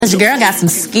Your girl got some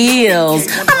skills.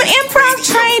 I'm an improv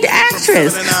trained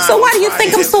actress. So why do you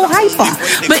think I'm so hyper?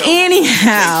 But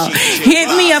anyhow, hit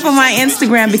me up on my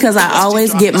Instagram because I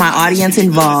always get my audience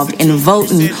involved in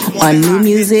voting on new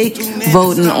music,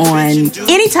 voting on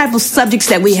any type of subjects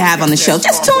that we have on the show.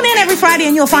 Just tune in every Friday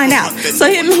and you'll find out. So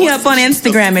hit me up on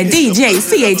Instagram at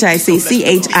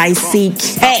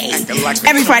DJCHICCHICK.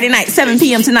 Every Friday night, 7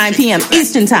 p.m. to 9 p.m.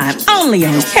 Eastern Time, only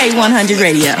on K100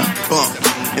 Radio.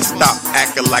 And stop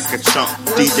acting like a chump.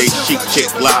 DJ Chic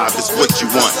Chick Live is what you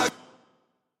want.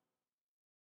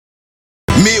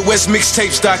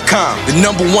 MidwestMixtapes.com, the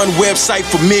 #1 website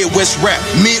for Midwest rap.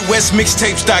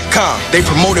 MidwestMixtapes.com. They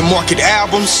promote and market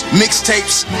albums,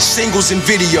 mixtapes, singles, and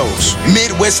videos.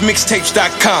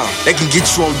 MidwestMixtapes.com. They can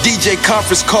get you on DJ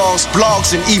conference calls,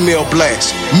 blogs, and email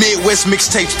blasts.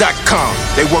 MidwestMixtapes.com.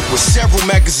 They work with several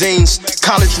magazines,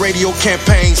 college radio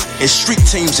campaigns, and street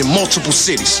teams in multiple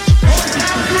cities.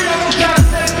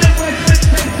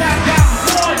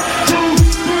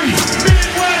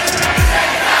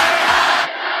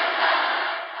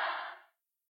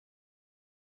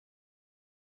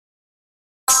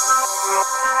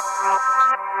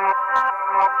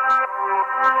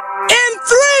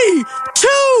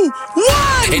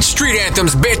 It's Street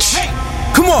Anthems, bitch.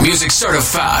 Come on. Music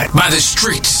certified by the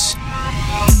streets.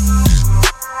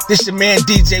 This your man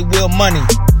DJ Will Money.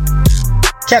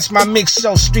 Catch my mix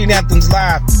show Street Anthems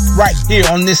live right here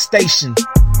on this station.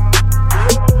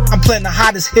 I'm playing the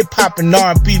hottest hip-hop and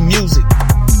R&B music.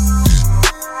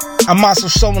 I'm also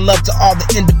showing love to all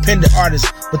the independent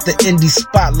artists with the Indie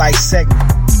Spotlight segment.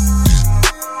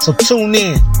 So tune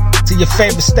in to your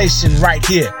favorite station right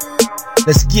here.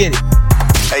 Let's get it.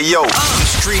 Hey, yo.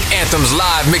 Street Anthems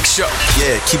live mix show.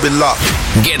 Yeah, keep it locked.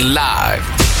 Get live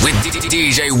with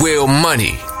DJ Will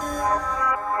Money.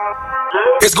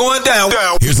 It's going down.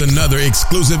 Here's another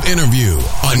exclusive interview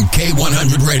on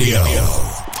K100 Radio.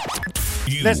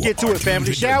 Let's get to it,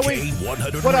 family, shall we?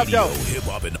 What up, though? Hip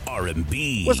hop and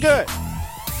R&B. What's good?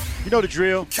 You know the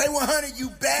drill. K100, you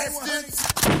bastards.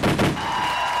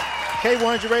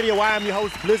 K100 Radio. I am your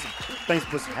host, Blizzard. Thanks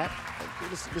for listening.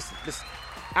 Listen.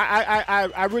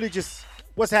 I really just,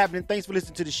 what's happening? Thanks for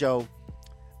listening to the show.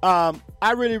 I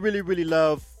really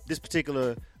love this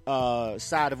particular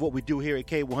side of what we do here at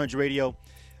K100 Radio.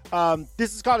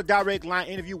 This is called a direct line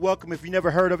interview. Welcome if you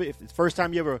never heard of it. If it's the first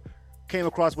time you ever came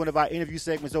across one of our interview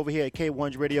segments over here at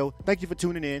K100 Radio, thank you for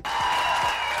tuning in.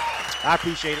 I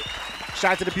appreciate it.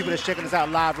 Shout out to the people that's checking us out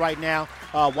live right now,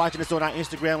 watching us on our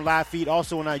Instagram live feed,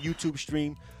 also on our YouTube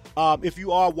stream. If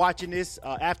you are watching this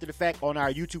after the fact on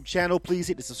our YouTube channel, please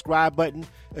hit the subscribe button.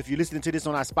 If you're listening to this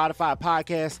on our Spotify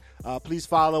podcast, please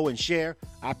follow and share.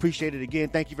 I appreciate it again.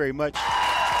 Thank you very much.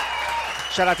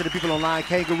 Shout out to the people online,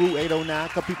 Kangaroo 809. A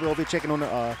couple people over here checking on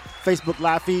the Facebook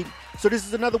live feed. So this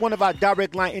is another one of our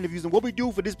direct line interviews. And what we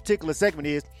do for this particular segment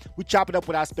is we chop it up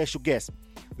with our special guests.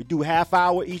 We do half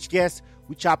hour each guest.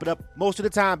 We chop it up most of the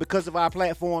time because of our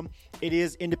platform. It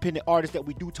is independent artists that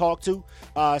we do talk to.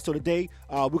 So today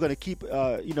we're going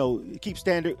to keep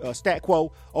standard stat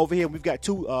quo over here. We've got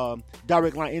two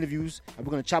direct line interviews, and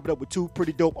we're going to chop it up with two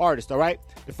pretty dope artists. All right.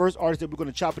 The first artist that we're going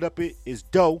to chop it up with is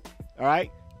D.O.U.G.H. All right.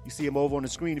 You see him over on the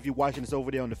screen if you're watching us over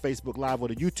there on the Facebook Live or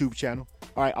the YouTube channel.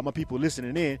 All right. All my people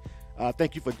listening in.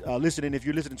 Thank you for listening. If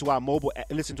you're listening to our mobile app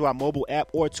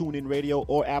or TuneIn Radio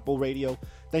or Apple Radio,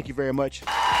 thank you very much.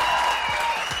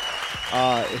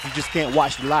 If you just can't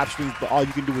watch the live streams, but all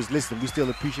you can do is listen, we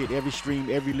still appreciate every stream,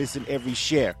 every listen, every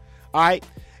share. All right?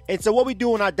 And so what we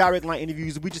do in our direct line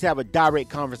interviews, we just have a direct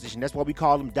conversation. That's why we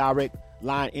call them direct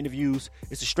line interviews.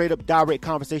 It's a straight up direct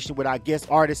conversation with our guest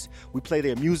artists. We play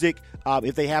their music.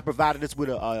 If they have provided us with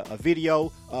a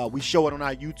video, we show it on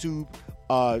our YouTube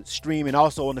stream and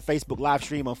also on the Facebook live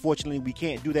stream. Unfortunately, we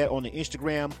can't do that on the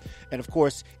Instagram. And of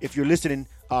course, if you're listening,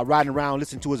 riding around,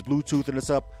 listening to us Bluetooth and us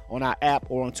up on our app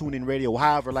or on TuneIn Radio,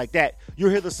 however like that,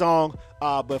 you'll hear the song.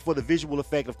 But for the visual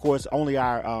effect, of course, only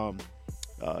our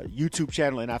YouTube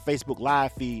channel and our Facebook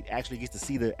live feed actually gets to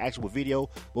see the actual video,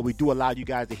 but we do allow you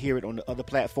guys to hear it on the other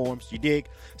platforms. You dig?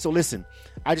 So listen,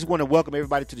 I just want to welcome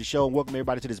everybody to the show and welcome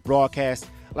everybody to this broadcast.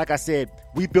 Like I said,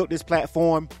 we built this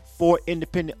platform for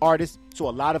independent artists, so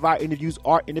a lot of our interviews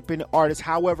are independent artists.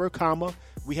 However,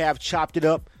 we have chopped it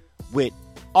up with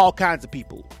all kinds of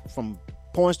people, from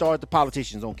porn stars to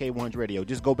politicians on K100 Radio.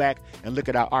 Just go back and look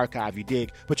at our archive, you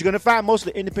dig? But you're going to find most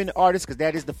of the independent artists because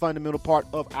that is the fundamental part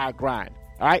of our grind.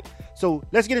 All right? So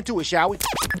let's get into it, shall we?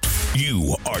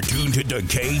 You are tuned to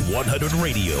K100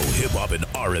 Radio, hip hop and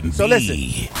R&B. So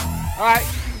listen. All right.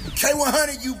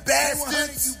 K100, you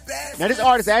bastards. Now, this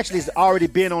artist actually has already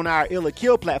been on our Ill or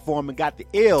Kill platform and got the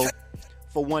ill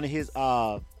for one of his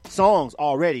songs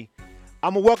already.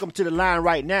 I'm going to welcome to the line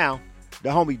right now the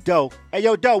homie D.O.U.G.H. Hey,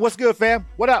 yo, D.O.U.G.H., what's good, fam?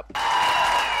 What up?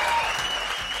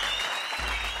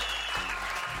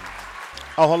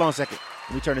 Oh, hold on a second.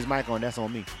 Let me turn his mic on. That's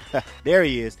on me. There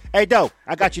he is. Hey, D.O.U.G.H.,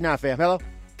 I got you now, fam. Hello?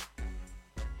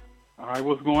 All right,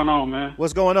 what's going on, man?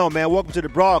 What's going on, man? Welcome to the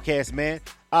broadcast, man.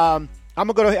 I'm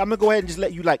gonna go ahead and just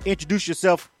let you introduce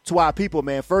yourself to our people,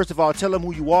 man. First of all, tell them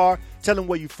who you are, tell them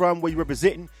where you from, where you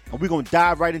representing, and we're gonna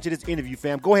dive right into this interview,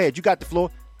 fam. Go ahead, you got the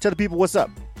floor. Tell the people what's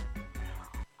up.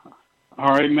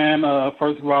 All right, man.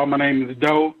 First of all, my name is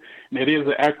D.O.U.G.H., and it is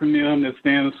an acronym that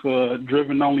stands for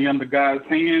Driven Only Under God's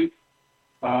Hands.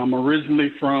 I'm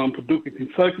originally from Paducah,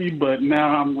 Kentucky, but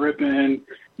now I'm repping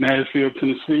Nashville,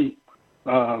 Tennessee.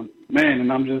 Man,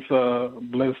 and I'm just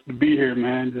blessed to be here,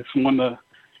 man. Just want to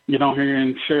get on here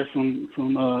and share some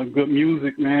good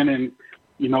music, man, and,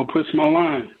 push my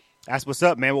line. That's what's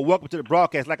up, man. Well, welcome to the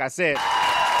broadcast. Like I said,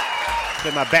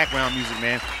 play my background music,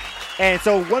 man. And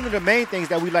so one of the main things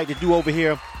that we like to do over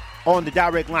here on the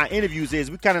direct line interviews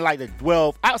is we kind of like to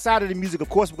dwell outside of the music. Of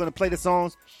course, we're going to play the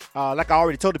songs. Like I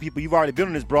already told the people, you've already been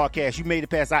on this broadcast. You made it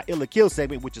past our Ill or Kill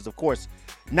segment, which is, of course,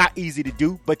 not easy to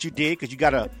do, but you did because you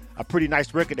got a pretty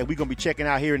nice record that we're going to be checking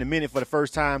out here in a minute for the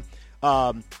first time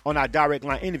on our direct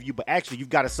line interview. But actually, you've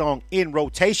got a song in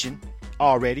rotation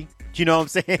already. You know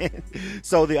what I'm saying?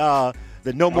 So the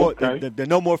No More the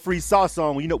No More Free Sauce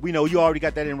song, we know you already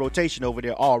got that in rotation over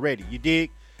there already. You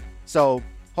dig? So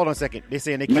hold on a second. They're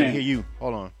saying they can't hear you.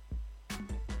 Hold on.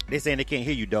 They're saying they can't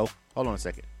hear you, though. Hold on a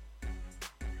second.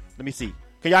 Let me see.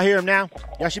 Can y'all hear him now?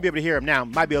 Y'all should be able to hear him now.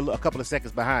 Might be a couple of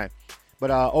seconds behind. But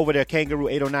over there, Kangaroo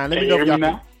 809. Let me know if y'all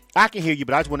can. I can hear you,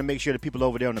 but I just want to make sure the people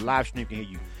over there on the live stream can hear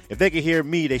you. If they can hear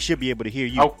me, they should be able to hear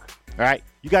you. Okay. All right?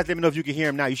 You guys let me know if you can hear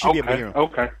him now. You should be able to hear him.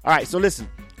 Okay. All right, so listen.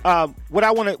 What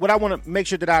I want to make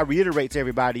sure that I reiterate to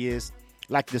everybody is,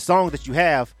 like the songs that you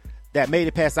have that made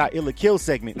it past our Ill or Kill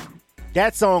segment,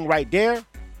 that song right there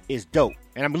is dope.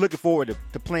 And I'm looking forward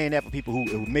to playing that for people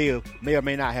who may or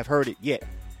may not have heard it yet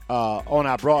on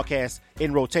our broadcast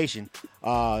in rotation.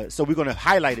 So we're going to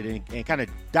highlight it and kind of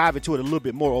dive into it a little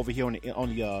bit more over here on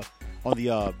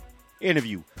the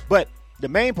interview. But the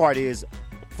main part is,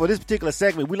 for this particular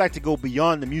segment, we like to go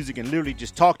beyond the music and literally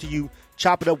just talk to you,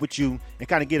 chop it up with you, and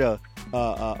kind of get a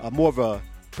more of a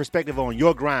perspective on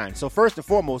your grind. So first and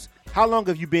foremost, how long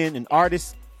have you been an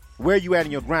artist? Where are you at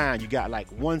in your grind? You got like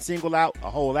one single out, a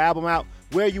whole album out.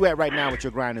 Where are you at right now with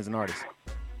your grind as an artist?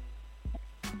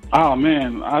 Oh,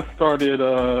 man, I started,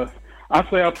 I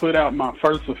say I put out my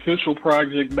first official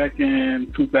project back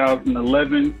in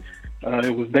 2011.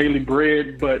 It was Daily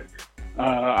Bread, but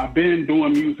I've been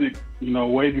doing music,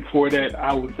 way before that.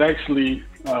 I was actually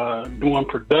doing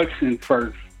production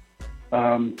first.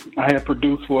 I had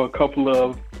produced for a couple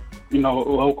of,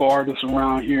 local artists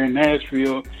around here in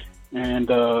Nashville. And,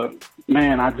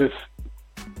 man, I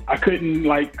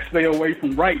couldn't, stay away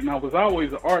from writing. I was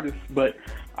always an artist, but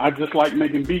I just like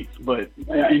making beats. But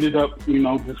I ended up,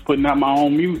 just putting out my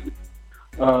own music.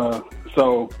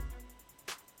 So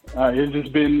it's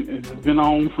just been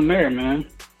on from there, man.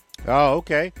 Oh,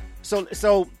 okay. So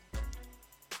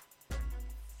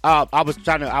I was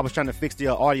trying to fix the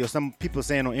audio. Some people are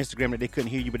saying on Instagram that they couldn't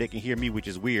hear you, but they can hear me, which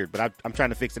is weird. But I'm trying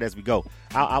to fix it as we go.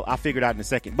 I'll figure it out in a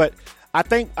second. But I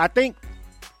think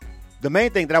the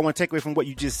main thing that I want to take away from what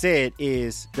you just said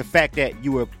is the fact that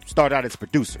you were started out as a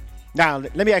producer. Now,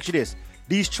 let me ask you this: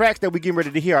 these tracks that we're getting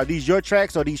ready to hear, are these your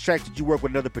tracks, or are these tracks that you work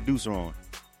with another producer on?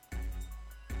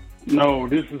 No,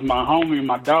 this is my homie,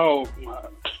 my dog,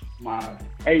 my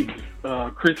ace,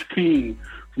 Chris King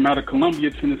from out of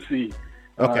Columbia, Tennessee.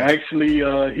 Okay.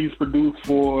 Actually, he's produced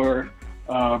for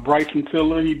Bryson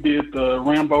Tiller. He did the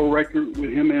Rambo record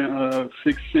with him and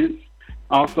 6 Cents.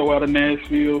 Also out of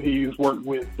Nashville, he's worked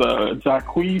with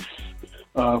D.O.U.G.H,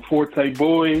 Forte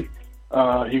Boy.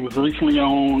 He was recently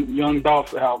on Young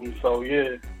Dolph's album. So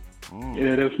yeah,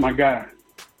 that's my guy.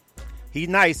 He's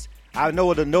nice. I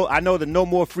know the No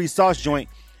More Free Sauce joint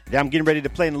that I'm getting ready to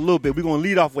play in a little bit. We're going to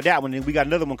lead off with that one, and we got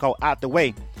another one called Out the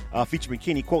Way, featuring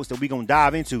Kenny Quotes that we're going to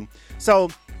dive into. So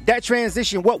that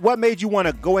transition, what made you want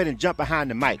to go ahead and jump behind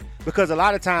the mic? Because a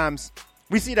lot of times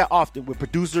we see that often with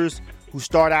producers who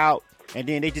start out and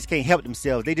then they just can't help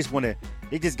themselves. They just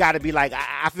got to be like,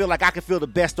 I feel like I can feel the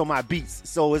best on my beats.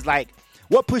 So it's like,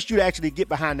 what pushed you to actually get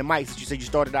behind the mic since you said you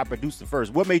started out producing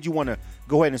first? What made you want to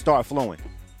go ahead and start flowing?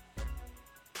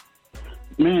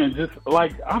 Man, just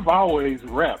I've always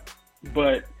rapped,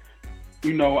 but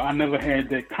I never had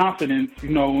that confidence,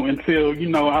 until,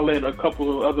 I let a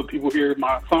couple of other people hear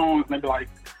my songs and they be like,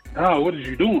 oh, what are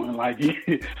you doing?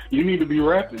 You need to be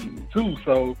rapping too.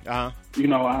 So,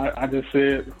 I just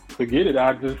said, forget it.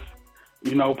 I just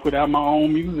put out my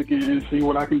own music and see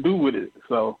what I can do with it.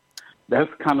 So that's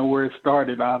kind of where it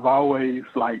started. I've always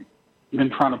been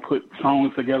trying to put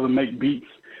songs together, make beats,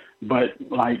 but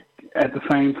at the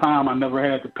same time, I never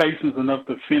had the patience enough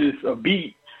to finish a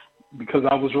beat because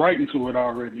I was writing to it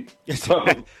already. So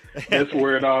that's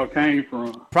where it all came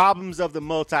from. Problems of the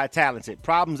multi-talented.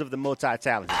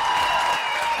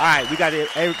 All right, we got it.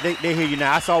 They hear you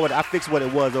now. I fixed what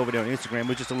it was over there on Instagram. It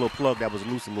was just a little plug that was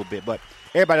loose a little bit, but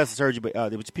everybody else has heard you. But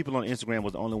there was people on Instagram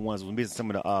was the only ones who were missing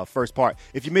some of the first part.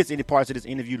 If you missed any parts of this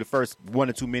interview, the first 1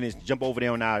 or 2 minutes, jump over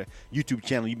there on our YouTube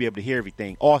channel. You'll be able to hear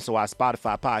everything. Also, our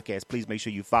Spotify podcast. Please make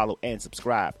sure you follow and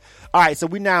subscribe. All right, so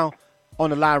we now on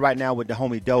the line right now with the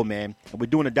homie Do, man, and we're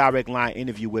doing a direct line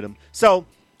interview with him. So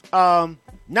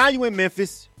now you in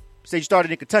Memphis. Say you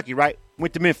started in Kentucky, right?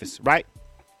 Went to Memphis, right?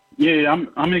 Yeah,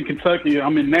 I'm in Kentucky.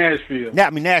 I'm in Nashville.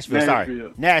 Nashville.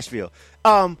 Sorry, Nashville.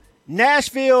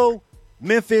 Nashville,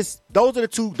 Memphis. Those are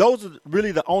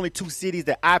really the only two cities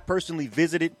that I personally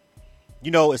visited.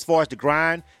 As far as the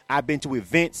grind, I've been to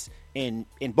events in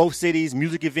both cities,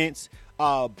 music events.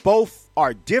 Both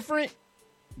are different,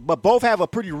 but both have a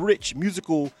pretty rich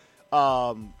musical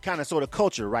kind of sort of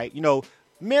culture, right?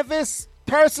 Memphis,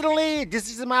 personally,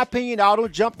 this is my opinion. Y'all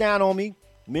don't jump down on me.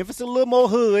 Memphis a little more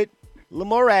hood. A little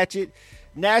more ratchet.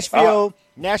 Nashville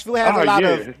has a lot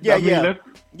of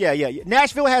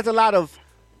Nashville has a lot of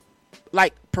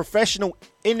professional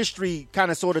industry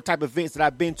kind of sort of type events that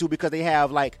I've been to because they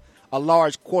have a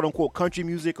large quote unquote country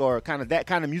music or kind of that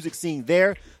kind of music scene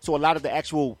there. So a lot of the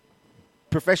actual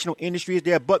professional industry is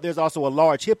there, but there's also a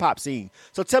large hip hop scene.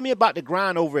 So tell me about the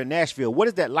grind over in Nashville. What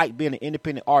is that like being an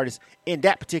independent artist in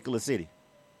that particular city?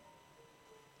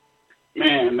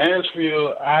 Man,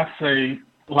 Nashville, I say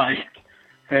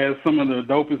has some of the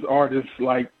dopest artists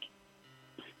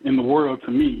in the world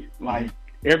to me.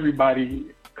 Everybody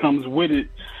comes with it,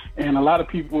 and a lot of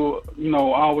people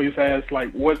always ask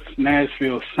what's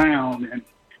Nashville's sound, and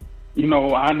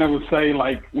I never say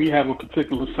we have a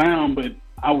particular sound, but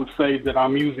I would say that our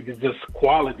music is just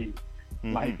quality.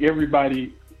 Mm-hmm.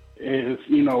 Everybody is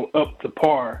up to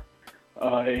par,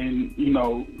 and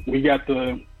we got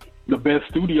the best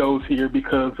studios here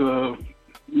because of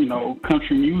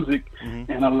country music, mm-hmm.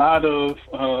 and a lot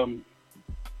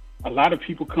of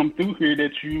people come through here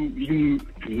that you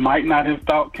might not have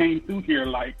thought came through here.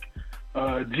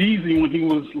 Jeezy, when he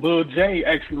was Lil J,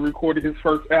 actually recorded his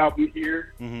first album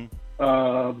here.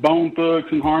 Mm-hmm. Bone Thugs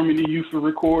and Harmony used to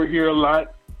record here a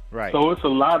lot. Right. So it's a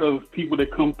lot of people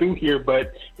that come through here,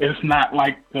 but it's not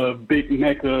like the big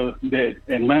mecca that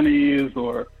Atlanta is,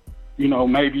 or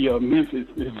maybe Memphis.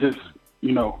 It's just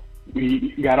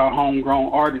we got our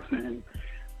homegrown artists, and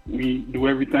we do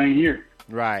everything here.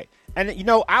 Right. And,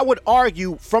 I would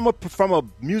argue from a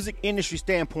music industry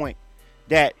standpoint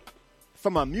that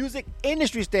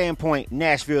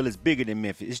Nashville is bigger than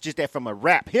Memphis. It's just that from a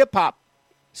rap hip-hop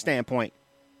standpoint,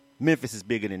 Memphis is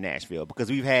bigger than Nashville because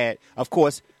we've had, of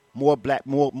course, more black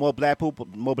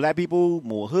people,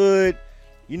 more hood.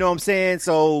 You know what I'm saying?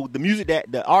 So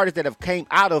the artists that have came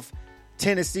out of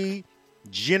Tennessee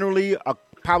generally are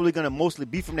probably going to mostly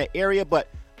be from that area, but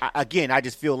I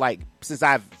just feel like since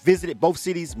I've visited both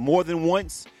cities more than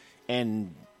once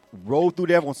and rolled through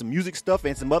there on some music stuff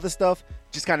and some other stuff,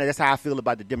 just kind of that's how I feel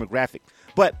about the demographic.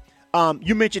 But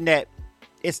you mentioned that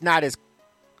it's not as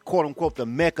quote unquote the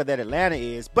mecca that Atlanta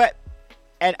is, but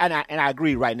and I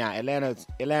agree right now. Atlanta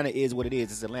is what it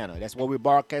is. It's Atlanta. That's where we're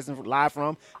broadcasting live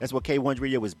from. That's what K1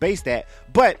 Radio was based at.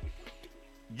 But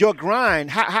your grind,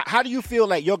 how do you feel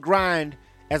like your grind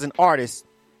as an artist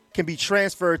can be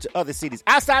transferred to other cities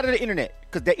outside of the internet?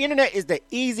 Because the internet is the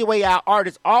easy way out.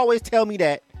 Artists always tell me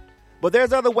that. But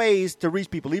there's other ways to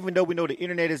reach people, even though we know the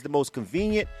internet is the most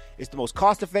convenient, it's the most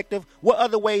cost effective. What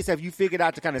other ways have you figured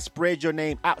out to kind of spread your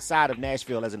name outside of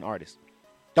Nashville as an artist?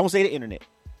 Don't say the internet.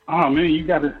 Oh man, you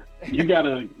gotta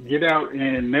get out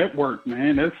and network,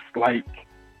 man. That's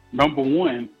number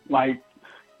one.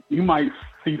 You might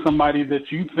see somebody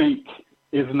that you think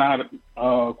is not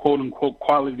a quote unquote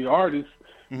quality artist,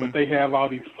 mm-hmm. but they have all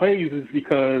these phases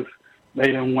because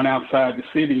they done went outside the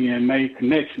city and made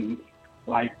connections.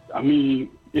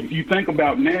 If you think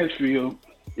about Nashville,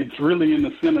 it's really in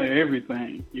the center of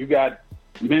everything. You got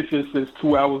Memphis that's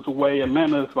 2 hours away.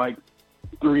 Atlanta's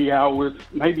 3 hours,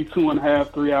 maybe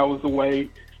 2.5, 3 hours away.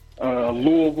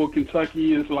 Louisville,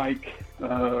 Kentucky is 2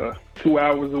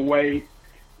 hours away.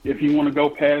 If you want to go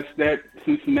past that,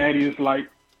 Cincinnati is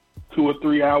 2 or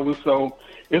 3 hours. So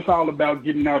it's all about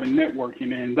getting out and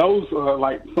networking. And those are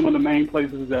some of the main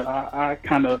places that I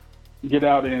kind of get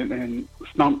out and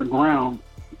stomp the ground.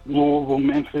 Louisville,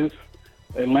 Memphis,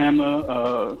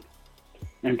 Atlanta,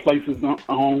 and places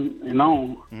on and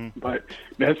on. But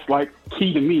that's like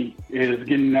key to me is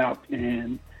getting out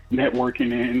and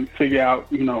networking and figure out,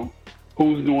 you know,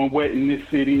 who's doing what in this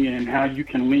city and how you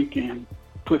can link and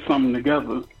put something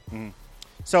together.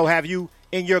 So have you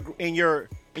in your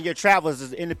travels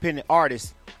as an independent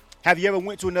artist, have you ever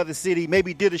went to another city,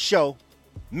 maybe did a show,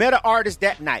 met an artist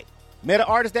that night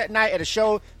at a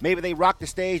show, maybe they rocked the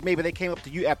stage, maybe they came up to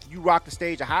you after you rocked the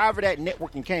stage, or however that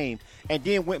networking came, and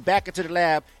then went back into the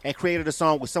lab and created a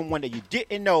song with someone that you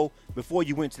didn't know before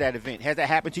you went to that event? Has that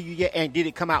happened to you yet, and did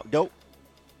it come out dope?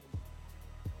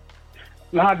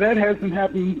 Nah, that hasn't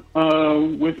happened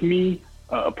with me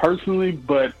personally,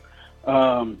 but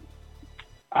I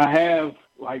have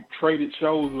like traded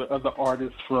shows with other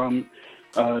artists from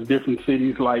different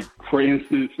cities. Like, for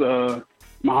instance,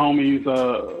 my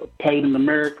homies Paid in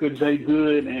America, Jay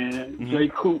Hood and Jay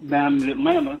Coop down in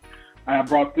Atlanta. I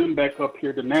brought them back up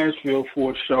here to Nashville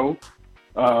for a show.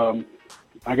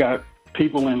 I got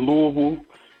people in Louisville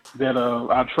that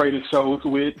I traded shows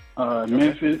with.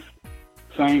 Memphis,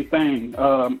 same thing.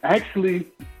 Actually,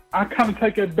 I kind of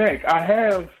take it back. I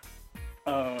have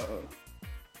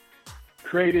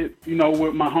created, you know,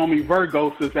 with my homie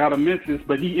Virgos that's out of Memphis,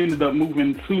 but he ended up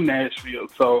moving to Nashville.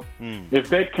 So if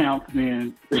that counts,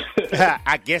 then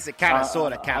I guess it kind of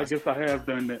sort of counts. I guess I have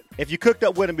done that. If you cooked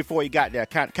up with him before you got there,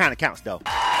 kind of counts though.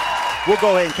 We'll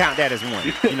go ahead and count that as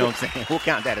one. You know what I'm saying? We'll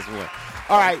count that as one.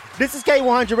 All right, this is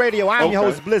K100 Radio. I'm your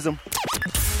host, Blizzum.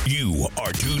 You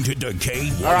are tuned to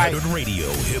K100 Radio,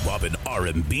 hip hop and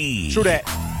R&B. True that.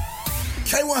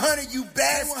 K100, you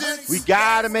bastards. We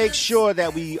got to make sure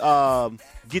that we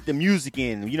get the music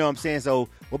in. You know what I'm saying? So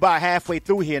we're about halfway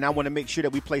through here, and I want to make sure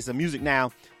that we play some music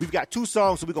now. We've got 2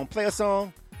 songs, so we're going to play a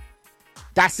song,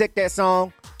 dissect that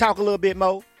song, talk a little bit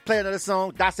more, play another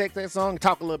song, dissect that song,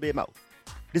 talk a little bit more.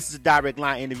 This is a direct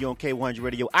line interview on K100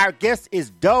 Radio. Our guest is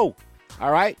D.O.U.G.H,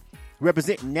 all right?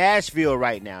 Representing Nashville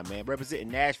right now, man. Representing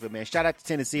Nashville, man. Shout out to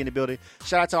Tennessee in the building.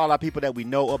 Shout out to all our people that we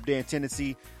know up there in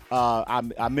Tennessee. Our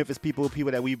Memphis people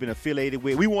that we've been affiliated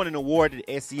with. We won an award at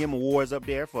the SCM Awards up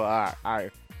there for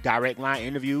our direct line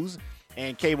interviews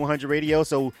and K100 Radio.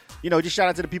 So, you know, just shout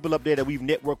out to the people up there that we've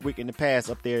networked with in the past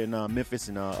up there in Memphis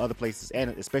and other places,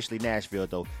 and especially Nashville,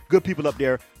 though. Good people up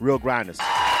there, real grinders. All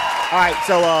right,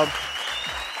 so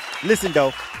listen,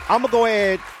 though. I'm going to go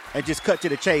ahead and just cut to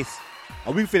the chase.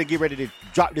 We finna get ready to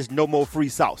drop this No More Free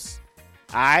Sauce.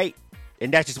 All right?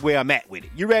 And that's just where I'm at with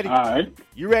it. You ready? All right.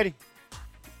 You ready?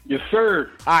 Yes, sir.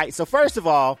 All right. So first of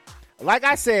all, like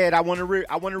I said, I want to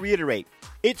reiterate.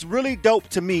 It's really dope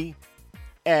to me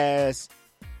as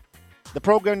the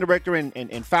program director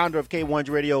and founder of K100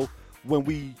 Radio when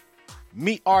we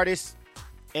meet artists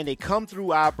and they come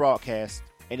through our broadcast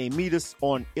and they meet us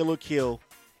on Ill or Kill,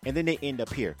 and then they end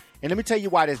up here. And let me tell you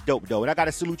why that's dope, though. And I got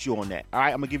to salute you on that. All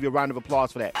right? I'm going to give you a round of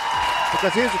applause for that.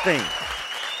 Because here's the thing.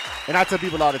 And I tell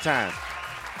people all the time.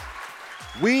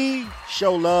 We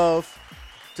show love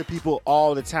to people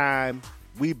all the time.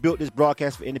 We built this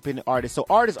broadcast for independent artists. So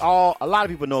artists, a lot of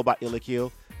people know about Ill or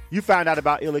Kill. You found out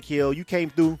about Ill or Kill. You came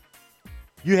through.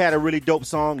 You had a really dope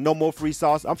song, No More Free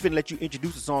Sauce. I'm finna let you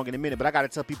introduce the song in a minute, but I got to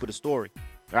tell people the story.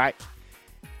 All right?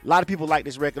 A lot of people like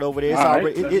this record over there.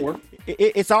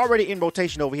 It's already in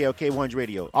rotation over here at K100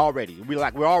 Radio. Already.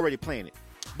 We're already playing it.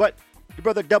 But the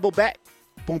brother double back.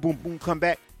 Boom, boom, boom, come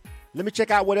back. Let me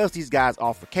check out what else these guys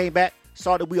offer. Came back,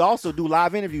 saw that we also do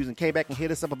live interviews, and came back and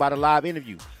hit us up about a live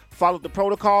interview. Followed the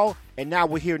protocol, and now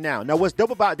we're here now. Now, what's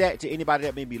dope about that to anybody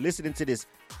that may be listening to this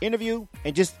interview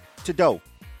and just to D.O.U.G.H?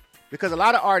 Because a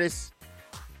lot of artists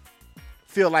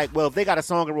feel like, well, if they got a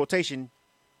song in rotation,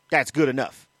 that's good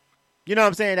enough. You know what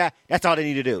I'm saying? That's all they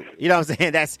need to do. You know what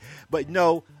I'm saying? But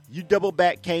no, you double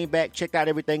back, came back, checked out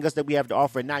everything else that we have to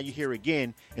offer, and now you're here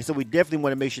again. And so we definitely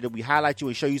want to make sure that we highlight you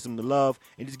and show you some of the love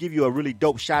and just give you a really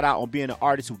dope shout out on being an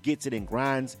artist who gets it and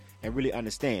grinds and really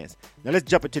understands. Now let's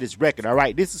jump into this record, all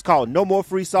right? This is called No More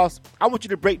Free Sauce. I want you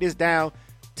to break this down.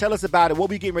 Tell us about it,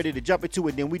 what we getting ready to jump into,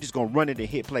 and then we just going to run it and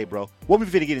hit play, bro. What we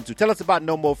finna get into? Tell us about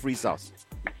No More Free Sauce.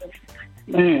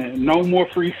 Man, No More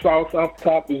Free Sauce off the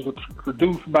top is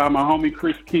produced by my homie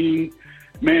Chris King.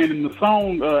 Man, and the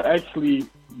song, actually,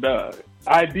 the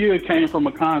idea came from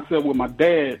a concept with my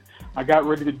dad. I got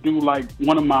ready to do, like,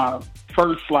 one of my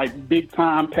first, like,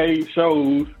 big-time paid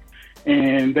shows,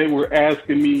 and they were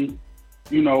asking me,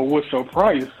 you know, what's your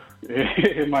price?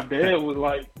 And my dad was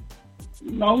like,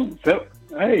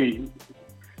 hey,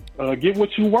 get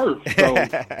what you worth. So,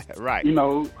 right. You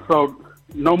know, so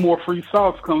No More Free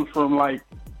Sauce comes from, like,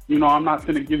 you know, I'm not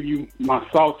going to give you my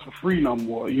sauce for free no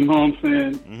more. You know what I'm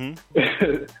saying?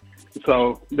 Mm-hmm.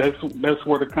 So that's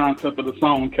where the concept of the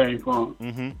song came from.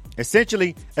 Mm-hmm.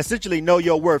 Essentially know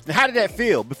your worth. Now, how did that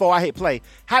feel before I hit play?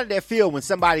 How did that feel when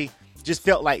somebody just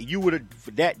felt like you were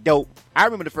that dope? I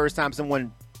remember the first time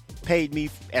someone paid me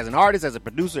as an artist, as a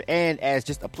producer, and as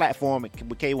just a platform with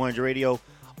K100 Radio,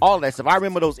 all of that stuff. I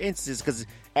remember those instances because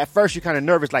at first you're kind of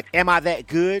nervous, like, am I that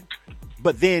good?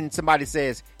 But then somebody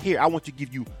says, here, I want to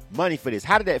give you money for this.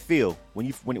 How did that feel when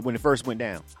it first went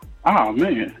down? Oh,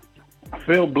 man. I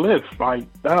feel blessed. Like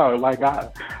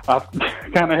I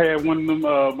kind of had one of them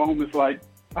moments like,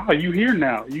 oh, you here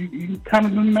now. You kind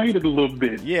of made it a little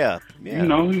bit. Yeah. You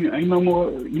know, ain't no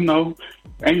more,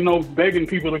 ain't no begging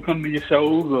people to come to your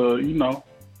shows.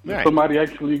 Right. Somebody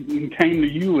actually came to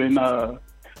you and,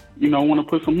 want to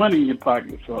put some money in your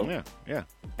pocket. So yeah.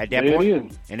 At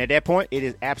that point, it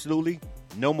is absolutely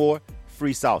no more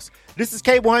free sauce. This is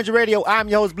K100 Radio. I'm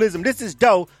your host, Blizzum. This is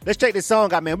Do. Let's check this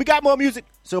song out, man. We got more music,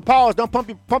 so pause. Don't pump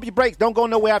your brakes. Don't go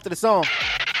nowhere after the song.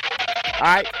 All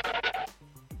right?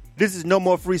 This is no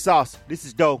more free sauce. This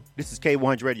is Do. This is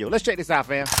K100 Radio. Let's check this out,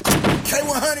 fam.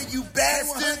 K100, you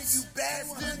bastards.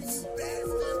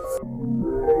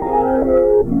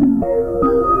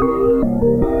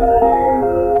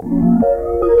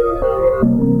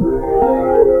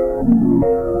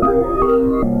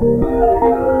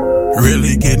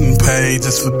 Really getting paid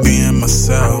just for being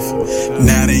myself.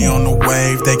 Now they on the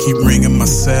wave, they keep ringing my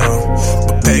cell.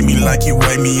 But pay me like you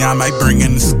weigh me, I might bring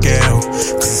in the scale.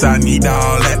 Cause I need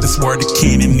all that, this word to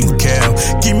Keenan and Kel.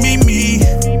 Give me me,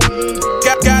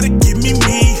 gotta give me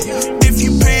me. If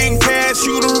you paying cash,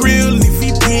 you the real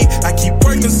MVP. I keep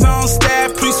workers on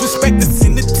staff, please respect this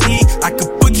in the T. I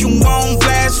could put you on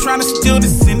blast, trying to steal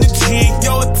this energy.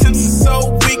 Your attempts are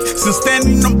so weak, since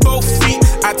standing on both feet.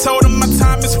 I told them my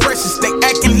time is precious, they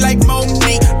acting like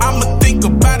Monique. I'ma think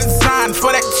about design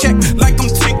for that check like I'm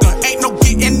Tinker. Ain't no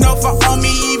getting over on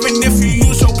me even if you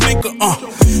use your blinker.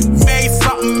 Made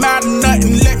something out of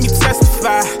nothing, let me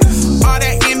testify. All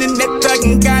that internet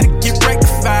thugging gotta get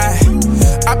rectified.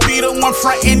 I be the one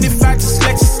frontin' if I just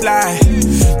let you slide.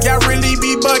 Y'all really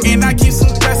be bugging, I keep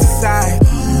some pesticide.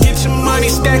 Get your money,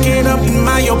 stack it up and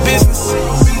mind your business.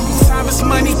 Time is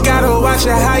money, gotta watch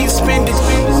it how you spend it.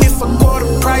 If I go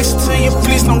the price to you,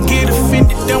 please don't get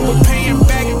offended. Done with paying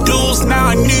back dues, now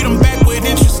I need them back with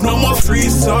interest. No more free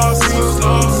sauce,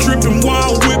 dripping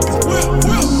while whipping.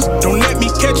 Don't let me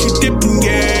catch you dipping,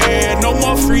 yeah. No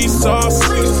more free sauce,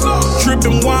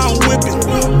 dripping while whipping.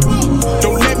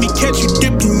 Don't let me catch you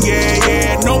dipping,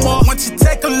 yeah. No more. Once you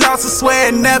take a loss, I swear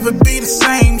it never be the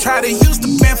same. Try to use the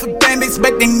pen for band-aids,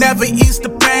 but they never ease the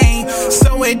pain.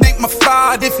 So it ain't my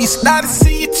fault if you start to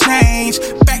see a change.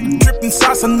 Back to dripping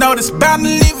sauce, I know this bound to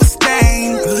leave a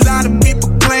stain. A lot of people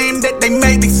claim that they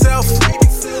made themselves.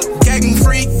 Gave them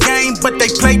free game, but they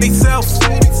played themselves.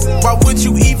 Why would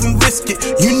you even risk it?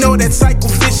 You know that cycle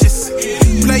vicious.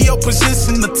 Play your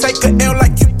position to take a L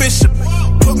like you Bishop.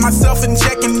 Put myself in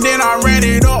check and then I ran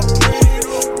it up.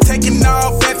 Taking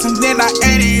all bets and then I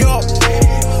add it up.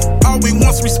 All we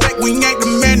want's respect, we ain't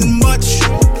demanding much.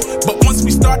 But once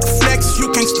we start to flex,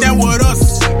 you can't stand with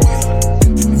us.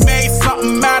 Made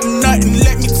something out of nothing,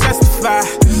 let me testify.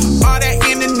 All that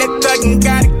internet thugging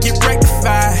gotta get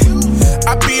rectified.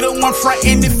 I be the one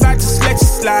frontin' if I just let you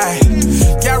slide.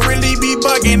 Y'all really be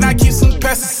bugging, I keep some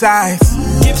pesticides.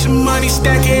 Get your money,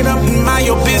 stack it up and mind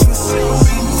your business.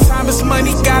 Time is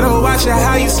money, gotta watch it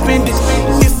how you spend it.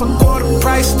 If I go the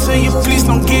price to you, please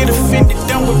don't get offended.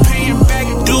 Done with paying back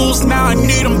dues, now I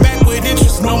need them back with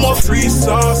interest. No more free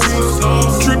sauce,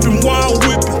 dripping while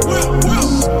whipping.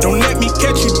 Don't let me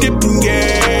catch you dipping,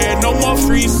 yeah. No more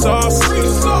free sauce,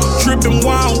 dripping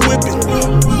while whipping.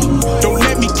 Don't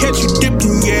let me catch you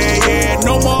dipping, yeah.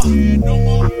 No more.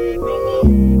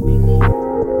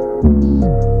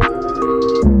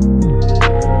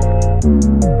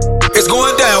 It's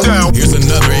going down. Here's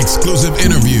another exclusive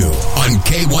interview on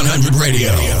K100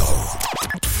 Radio.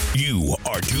 You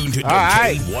are tuned to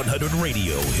K100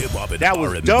 Radio, hip hop and that was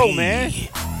R&B. dope, man.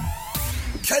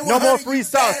 No more free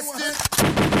sauce.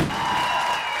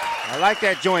 I like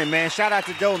that joint, man. Shout out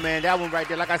to Doe, man. That one right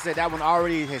there, like I said, that one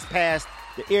already has passed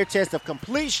the ear test of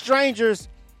complete strangers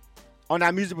on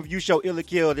our music review show, Ill or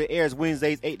Kill, that airs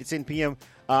Wednesdays, 8 to 10 p.m.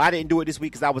 I didn't do it this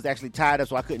week because I was actually tied up,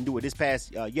 so I couldn't do it this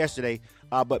past yesterday.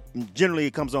 But generally,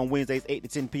 it comes on Wednesdays, 8 to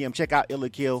 10 p.m. Check out Ill or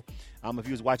Kill. If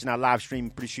you was watching our live stream,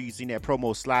 pretty sure you've seen that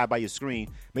promo slide by your screen.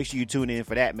 Make sure you tune in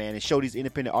for that, man, and show these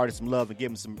independent artists some love and give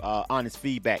them some honest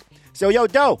feedback. So, yo,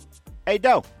 Doe. Hey,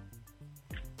 Doe.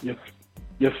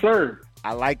 Yes, sir.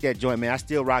 I like that joint, man. I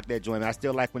still rock that joint, man. I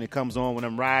still like when it comes on when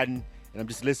I'm riding and I'm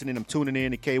just listening. I'm tuning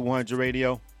in to K100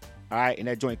 Radio. All right, and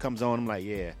that joint comes on. I'm like,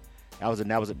 yeah, that was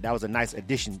a nice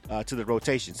addition to the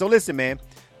rotation. So listen, man,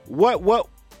 what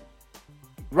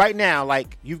right now,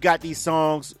 like you've got these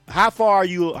songs. How far are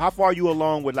you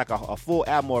along with like a full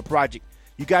album or a project?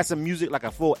 You got some music, like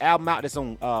a full album out that's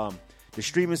on the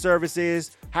streaming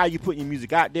services. How are you putting your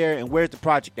music out there, and where's the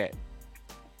project at?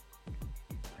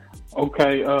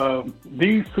 Okay,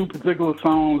 these two particular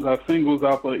songs are singles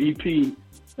off an EP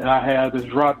that I have that's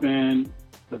dropping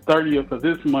the 30th of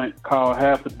this month called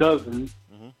Half a Dozen,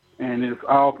 and it's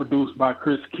all produced by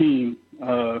Chris King.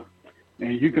 And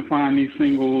you can find these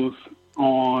singles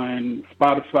on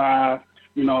Spotify,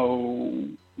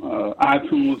 iTunes,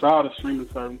 all the streaming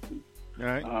services. All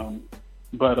right.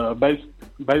 But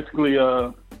basically,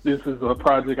 this is a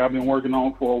project I've been working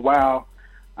on for a while.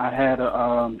 I had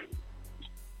a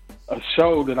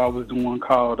show that I was doing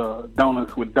called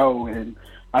Donuts with D.O.U.G.H, and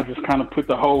I just kind of put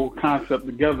the whole concept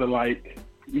together, like,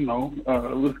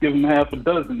 let's give them half a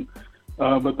dozen.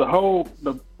 But the whole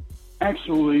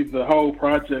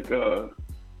project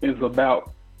is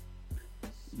about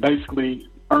basically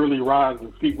early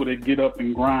risers, people that get up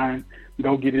and grind,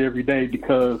 go get it every day.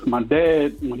 Because my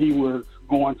dad, when he was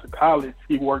going to college,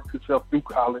 he worked himself through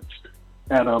college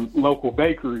at a local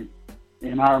bakery.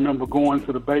 And I remember going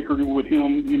to the bakery with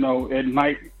him, at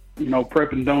night,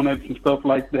 prepping donuts and stuff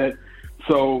like that.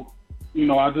 So,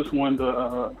 I just wanted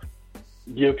to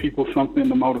give people something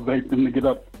to motivate them to get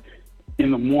up in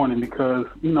the morning. Because,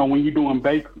 when you're doing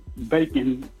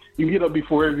baking, you get up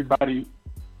before everybody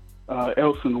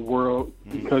else in the world,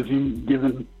 because you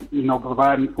giving,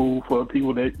 providing food for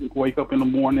people that wake up in the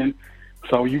morning.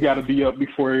 So you got to be up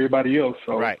before everybody else.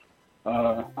 So right.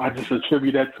 I just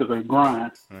attribute that to the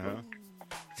grind.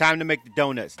 Time to make the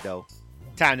donuts, though.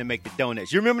 Time to make the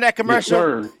donuts. You remember that commercial?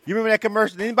 Yes, sir. You remember that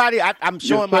commercial? Anybody? I'm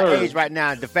showing my age right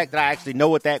now. The fact that I actually know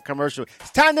what that commercial.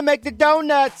 It's time to make the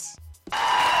donuts.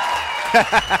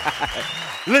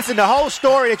 Listen, the whole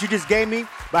story that you just gave me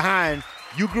behind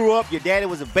you grew up, your daddy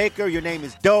was a baker, your name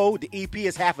is D.O.U.G.H. The EP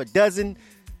is Half a Dozen.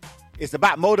 It's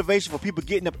about motivation for people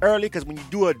getting up early, because when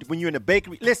you're in a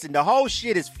bakery, listen, the whole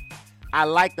shit is. I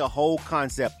like the whole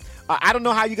concept. I don't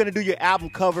know how you're going to do your album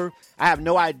cover. I have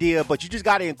no idea, but you just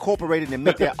got to incorporate it and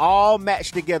make that all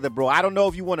match together, bro. I don't know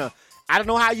how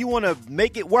you want to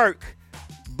make it work,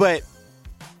 but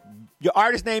your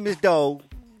artist name is D.O.U.G.H.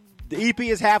 The EP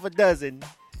is Half a Dozen.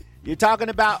 You're talking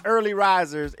about early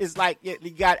risers. It's like, I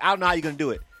don't know how you're going to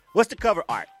do it. What's the cover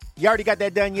art? You already got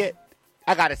that done yet?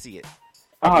 I got to see it.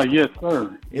 Oh, yes,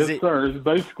 sir. Sir. It's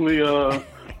basically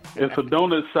it's a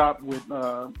donut shop with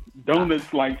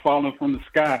donuts like falling from the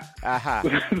sky.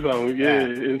 So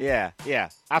yeah.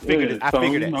 I figured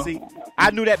it. See,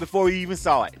 I knew that before you even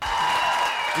saw it.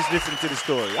 Just listening to the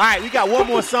story. All right, we got one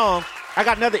more song. I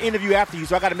got another interview after you,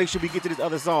 so I got to make sure we get to this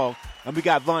other song. And we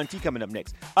got Von T coming up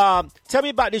next. Tell me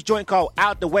about this joint called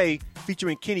Out the Way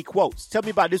featuring Kenny Quotes. Tell me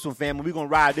about this one, fam. We're going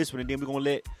to ride this one, and then we're going to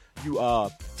let you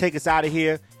take us out of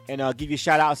here and give you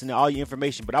shout-outs and all your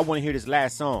information. But I want to hear this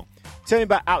last song. Tell me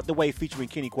about Out the Way featuring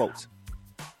Kenny Quotes.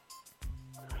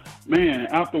 Man,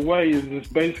 Out the Way is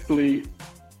just basically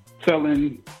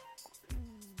telling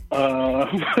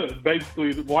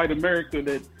basically white America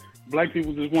that black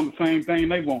people just want the same thing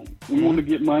they want. We want to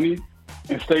get money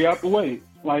and stay out the way.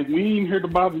 Like, we ain't here to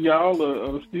bother y'all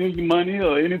or steal your money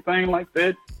or anything like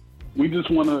that. We just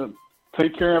want to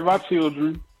take care of our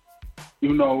children,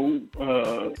 go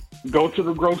to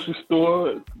the grocery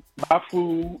store, buy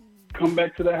food, come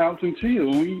back to the house and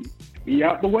chill. We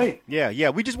out the way. Yeah.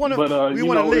 We just want to. We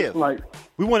want to live.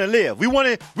 We want to live. We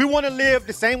want to live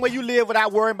the same way you live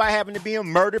without worrying about having to be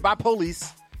murdered by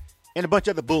police and a bunch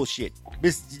of other bullshit.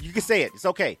 You can say it. It's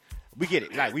okay. We get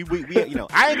it. Like we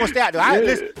I ain't gonna stay out there.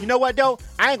 Listen, you know what though?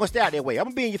 I ain't gonna stay out that way. I'm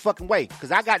gonna be in your fucking way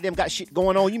because I got shit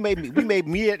going on. We made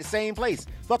me at the same place.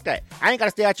 Fuck that. I ain't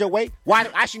gotta stay out your way. Why?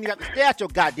 I shouldn't have to stay out your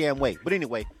goddamn way. But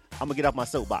anyway, I'm gonna get off my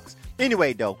soapbox.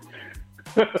 Anyway, though,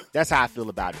 that's how I feel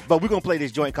about it. But we're gonna play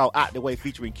this joint called Out the Way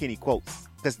featuring Kenny Quotes.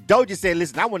 Because D.O.U.G.H. just said,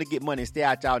 listen, I want to get money and stay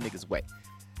out y'all niggas' way.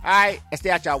 All right, and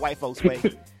stay out y'all white folks' way.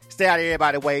 Stay out of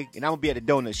everybody's way, and I'm gonna be at the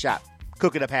donut shop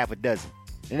cooking up half a dozen.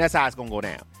 And that's how it's gonna go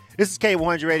down. This is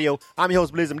K100 Radio. I'm your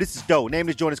host, Blizzum. This is D.O.U.G.H. Name of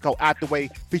this joint is called Out the Way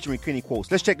featuring Kenny Quotes.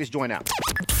 Let's check this joint out.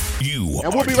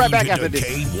 And we'll be right back after this.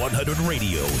 K100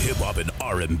 Radio, hip hop and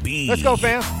R&B. Let's go,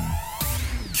 fam.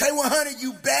 K100,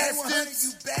 you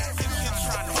bastards.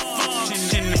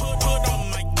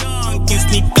 Gives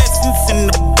me blessings in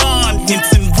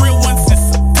abundance and real ones in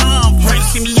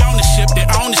circumference. See me ownership, that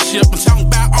ownership. I'm talking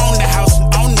about own the house and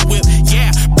own the whip.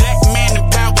 Yeah, black man and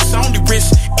power's on the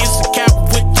wrist. It's a cow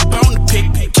with the bone to pick.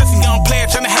 Just a young player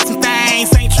trying to have some things.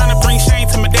 Ain't trying to bring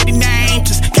shame to my daddy name.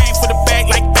 Just came for the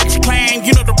bag like bet you claim.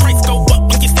 You know the price go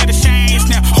up when you start to change.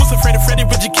 Now, who's afraid of Freddy?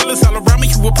 Richard killers all around me.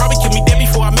 You will probably kill me dead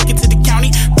before I make it to the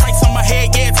county. Price on my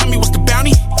head, yeah.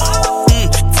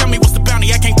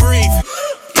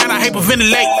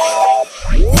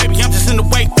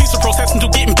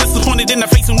 in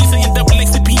the face of Nisa and double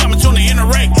ACP, I'ma join the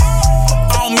NRA.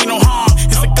 I don't mean no harm.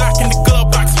 It's a Glock in the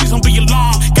glove box, please don't be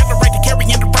alarmed. Got the right to carry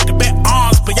and the right to bear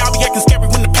arms, but y'all be acting scary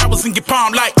when the power's in your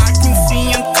palm. Like I can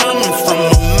see him coming from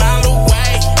a mile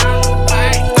away.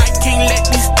 I can't let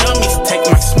these dummies take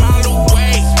my smile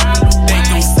away. They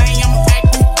gon' say I'm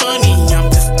acting funny, I'm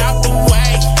just out the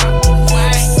way.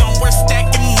 Somewhere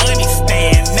stacking money,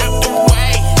 staying out the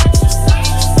way.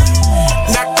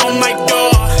 Knock on my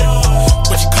door,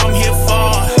 what you come here for?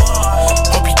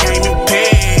 Hope you came in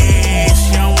peace,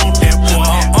 you don't want that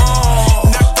boy.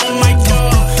 Knock on my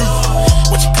door,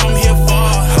 what you come here for?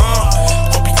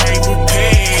 Hope you came in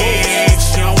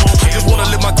peace, you don't want that boy. I just wanna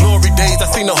live my glory days. I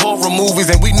seen the horror movies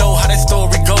and we know how that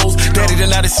story goes. Daddy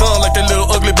denied his son like that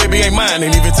little ugly baby ain't mine.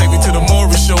 Ain't even take me to the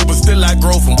Morris show, but still I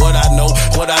grow from what I know,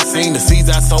 what I seen, the seeds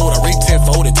I sowed. I reaped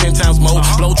tenfold and 10 times more.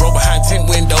 Blow drove behind 10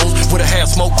 windows with a half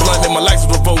smoke blunt and my life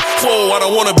was revoked. Whoa, I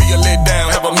don't wanna be a let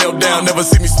down, have a meltdown. Never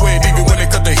see me sweat even when they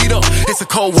cut the heat up. It's a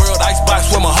cold world,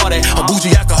 icebox where my heart at. A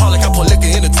bougie alcoholic, I put liquor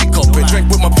in a teacup and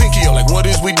drink with my pinky up. Like what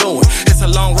is we doing? It's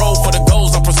a long road for the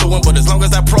goals I'm pursuing, but as long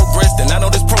as I progress, then I know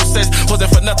this process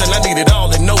wasn't for nothing. I need it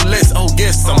all and no less. Oh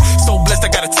yes, I'm so blessed I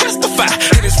gotta testify.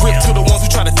 And it's ripped to the ones who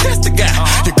try to test the guy.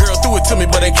 Your girl threw it to me,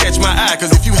 but ain't catch my eye.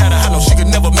 Cause if you had her, I know she could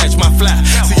never match my fly.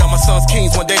 See all my sons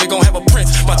kings, one day they gon' have a prince.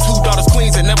 My 2 daughters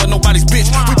queens and never nobody's bitch.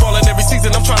 We ballin' every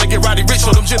season, I'm trying to get Roddy rich.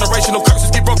 So them generational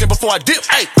curses get broken before I dip.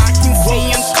 Hey, I can see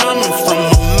him coming from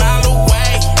a mile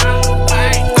away.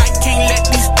 I can't let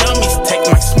these dummies take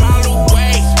my smile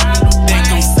away. They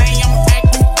gon' say I'm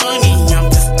acting funny, I'm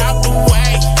just out the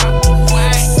way.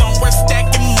 Somewhere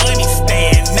stacking money,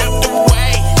 staying out the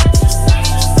way.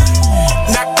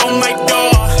 Knock on my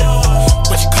door,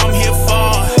 what you come here for?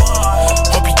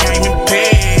 Hope you came in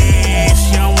peace,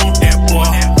 you don't want that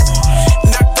boy.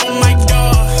 Knock on my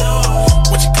door,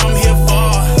 what you come here for?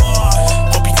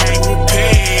 Hope you came in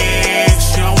peace,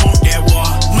 you don't want that boy.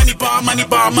 Money ball, money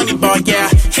ball, money ball, yeah.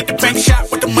 Hit the bank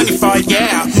shot with the money for,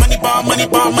 yeah. Money ball, money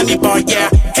ball, money ball, yeah.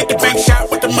 Hit the bank shot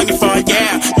with the money for,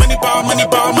 yeah. Money ball, money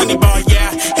ball, money ball,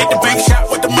 yeah. Hit the bank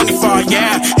shot with the money for,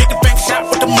 yeah. Hit the bank shot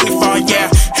with the money for, yeah.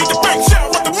 Hit the bank shot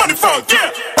with the money for, yeah.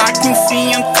 I can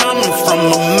see him coming from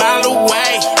a mile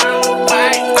away.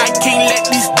 I can't let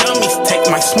these dummies take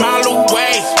my smile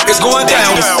away. It's going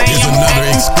down. Here's another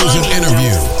exclusive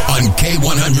interview on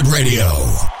K100 Radio.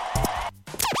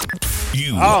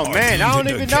 Oh man, I don't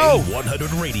even know.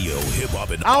 K100 Radio, hip hop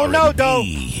and I don't know, though.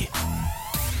 R&B.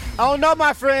 I don't know,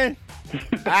 my friend.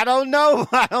 I don't know.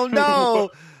 I don't know.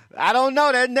 I don't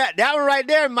know. That one right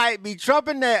there might be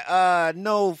trumping that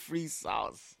no free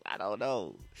sauce. I don't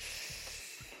know.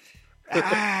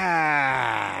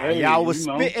 Hey, y'all was you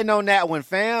know. spitting on that one,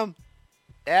 fam.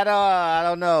 That I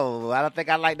don't know. I don't think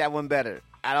I like that one better.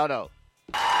 I don't know.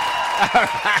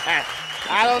 I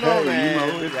don't know, Hey,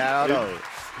 man. you know, I don't know.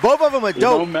 Both of them are It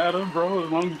dope. don't matter, bro, as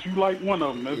long as you like one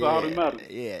of them. That's all that matters.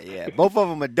 Yeah. Both of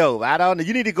them are dope. I don't know.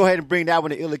 You need to go ahead and bring that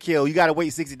one to Ill or Kill. You got to wait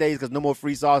 60 days because no more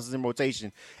free sauces in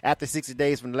rotation. After 60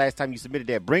 days from the last time you submitted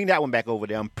that, bring that one back over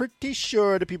there. I'm pretty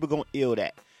sure the people going to ill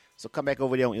that. So come back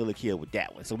over there on Ill or Kill with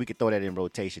that one so we can throw that in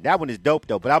rotation. That one is dope,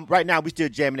 though. But right now, we still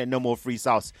jamming that No More Free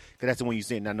Sauce because that's the one you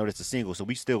sent, and I know that's a single, so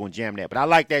we still going to jam that. But I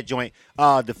like that joint.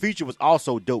 The feature was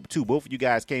also dope, too. Both of you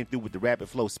guys came through with the rapid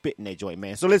flow spitting that joint,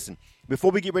 man. So listen, before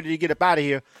we get ready to get up out of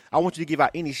here, I want you to give out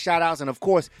any shout-outs and, of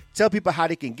course, tell people how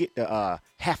they can get the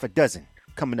half a dozen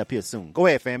coming up here soon. Go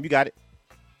ahead, fam. You got it.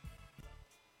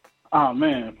 Oh,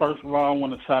 man. First of all, I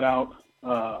want to shout out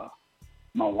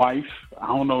my wife. I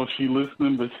don't know if she's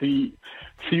listening, but she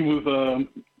was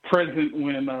present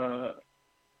when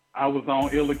I was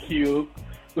on Ill or Kill.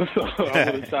 So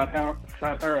I want to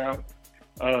shout her out.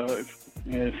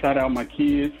 And shout out my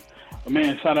kids.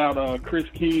 Man, shout out Chris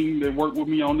King that worked with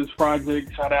me on this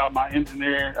project. Shout out my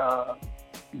engineer,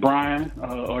 Brian,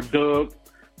 or Doug,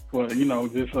 for,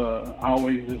 just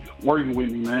always just working with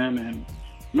me, man. And,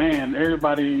 man,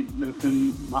 everybody that's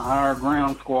in my higher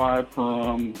ground squad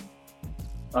from,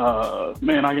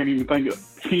 man, I can't even think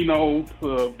of Tino,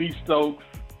 B. Stokes,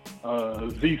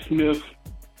 Z. Smith,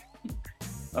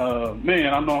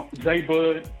 man, I know J.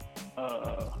 Bud,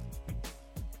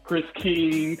 Chris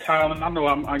King, Tyler. I know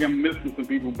I'm missing some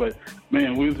people, but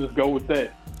man, we'll just go with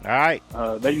that. All right.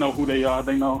 They know who they are.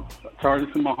 They know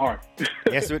Charlie's in my heart.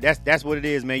 That's what it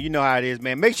is, man. You know how it is,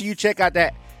 man. Make sure you check out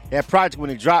that project when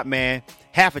it dropped, man.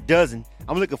 Half a dozen.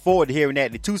 I'm looking forward to hearing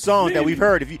that. The 2 songs that we've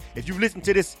heard. If you listen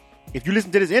to this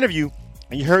interview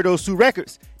and you heard those 2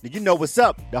 records, then you know what's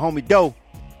up. The homie D.O.U.G.H.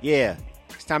 Yeah,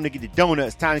 it's time to get the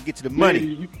donuts. It's time to get to the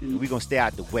money. We're gonna stay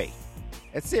out the way.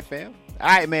 That's it, fam. All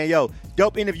right, man. Yo,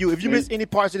 dope interview. If you missed any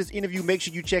parts of this interview, make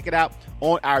sure you check it out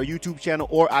on our YouTube channel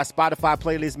or our Spotify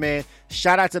playlist, man.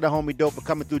 Shout out to the homie Dope for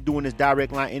coming through doing this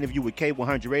direct line interview with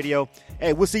K100 Radio.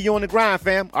 Hey, we'll see you on the grind,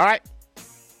 fam. All right?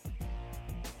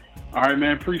 All right,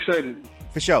 man. Appreciate it.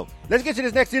 For sure. Let's get to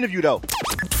this next interview, though.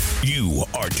 You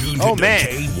are tuned to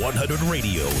K100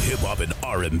 Radio, hip hop and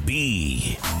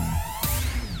R&B.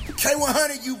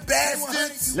 K100, you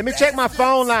bastards. Let me check my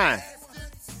phone line.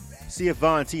 See if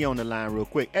Von T on the line real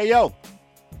quick. Hey, yo.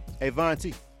 Hey, Von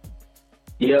T.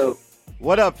 Yo.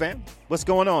 What up, fam? What's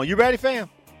going on? You ready, fam?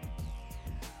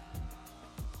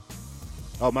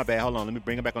 Oh, my bad. Hold on. Let me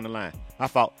bring him back on the line. My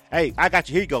fault. Hey, I got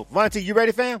you. Here you go. Von T, you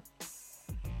ready, fam?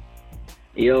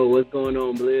 Yo, what's going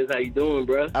on, Blizz? How you doing,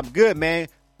 bro? I'm good, man.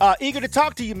 Eager to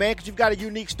talk to you, man, because you've got a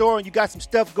unique story and you got some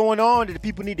stuff going on that the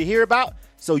people need to hear about.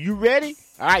 So you ready?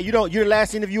 All right, you're the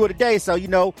last interview of the day, so,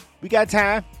 we got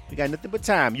time. We got nothing but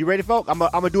time. You ready, folks? I'm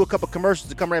going to do a couple commercials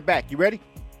to come right back. You ready?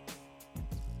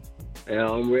 Yeah,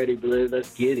 I'm ready, Blizz.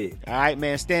 Let's get it. All right,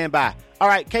 man. Stand by. All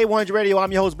right, K100 Radio.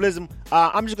 I'm your host, Blizzum.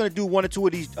 I'm just going to do one or two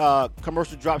of these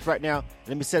commercial drops right now.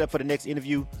 Let me set up for the next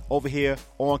interview over here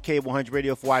on K100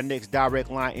 Radio for our next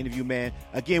direct line interview, man.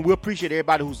 Again, we appreciate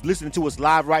everybody who's listening to us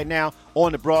live right now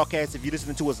on the broadcast. If you're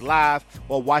listening to us live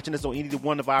or watching us on any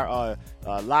one of our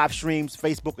live streams,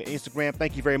 Facebook or Instagram,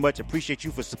 thank you very much. Appreciate you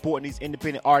for supporting these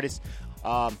independent artists.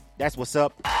 That's what's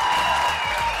up.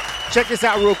 Check this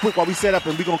out real quick while we set up,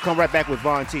 and we're going to come right back with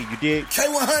Von T. You dig?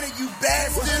 K100, you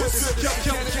bastards.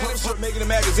 Making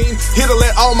It Magazine, here to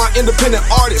let all my independent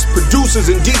artists, producers,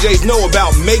 and DJs know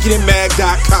about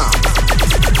MakingItMag.com.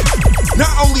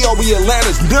 Not only are we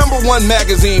Atlanta's #1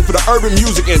 magazine for the urban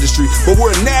music industry, but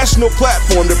we're a national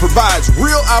platform that provides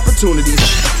real opportunities,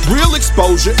 real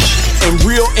exposure, and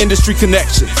real industry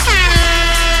connection.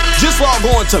 Just log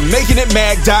on to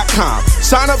MakingItMag.com.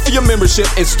 Sign up for your membership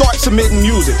and start submitting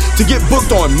music to get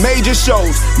booked on major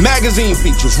shows, magazine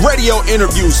features, radio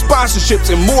interviews,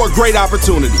 sponsorships, and more great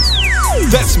opportunities.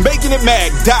 That's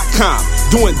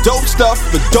MakingItMag.com. Doing dope stuff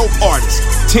for dope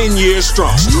artists. 10 years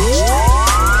strong.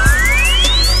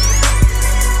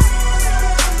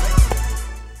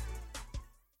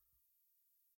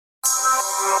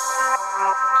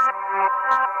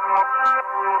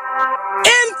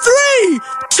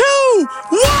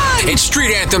 It's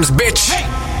Street Anthems, bitch. Hey.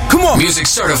 Come on. Music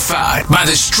certified by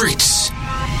the streets.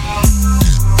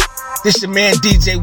 This your man DJ